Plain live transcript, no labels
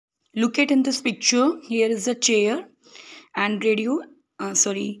Look at in this picture. Here is a chair and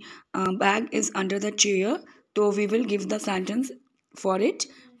bag is under the chair. So we will give the sentence for it.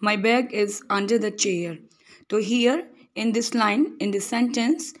 My bag is under the chair. So here in this line, in this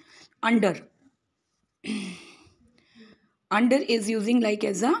sentence, under is using like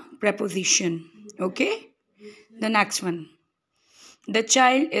as a preposition. Okay. The next one. The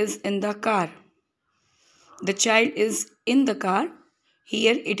child is in the car. The child is in the car.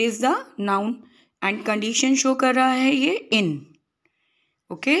 Here it is the noun and condition show कर रहा है ये in.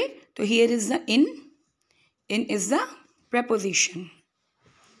 Okay. So here is the in. In is the preposition.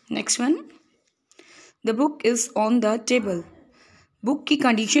 Next one. The book is on the table. Book की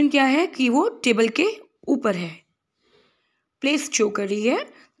condition क्या है कि वो table के ऊपर है. Place show कर रही है.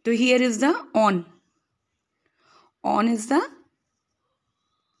 तो here is the on. On is the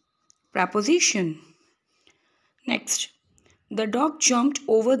preposition. Next, the dog jumped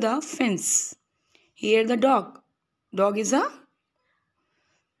over the fence. Here the dog. Dog is a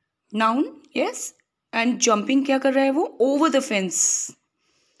noun, yes. And jumping क्या कर रहा है वो? Over the fence.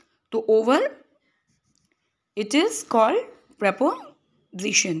 तो over, it is called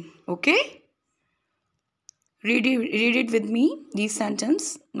preposition. Okay? Read it with me. This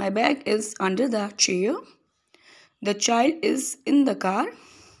sentence. My bag is under the chair. The child is in the car.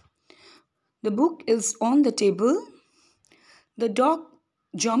 The book is on the table. The dog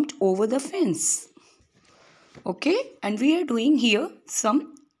jumped over the fence. Okay, and we are doing here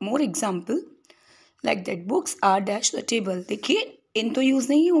some more example like that. Books are dash the table. देखिए in तो use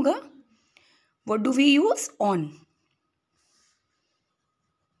नहीं होगा. What do we use? On.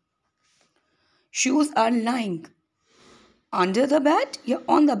 Shoes are lying under the bed या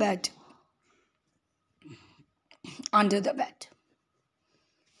on the bed? Under the bed.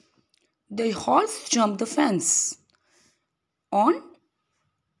 The horse jumped the fence. On,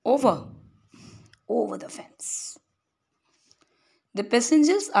 over the fence. The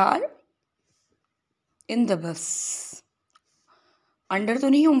passengers are in the bus. Under तो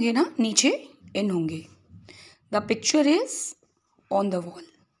नहीं होंगे ना, नीचे in होंगे. The picture is on the wall.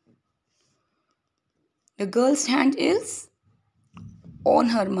 The girl's hand is on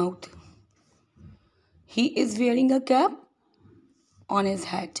her mouth. He is wearing a cap on his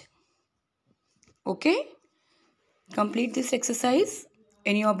head. Okay? Complete this exercise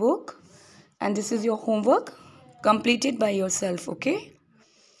in your book. And this is your homework. Complete it by yourself. Okay?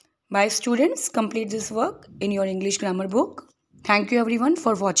 Bye students. Complete this work in your English grammar book. Thank you everyone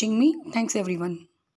for watching me. Thanks everyone.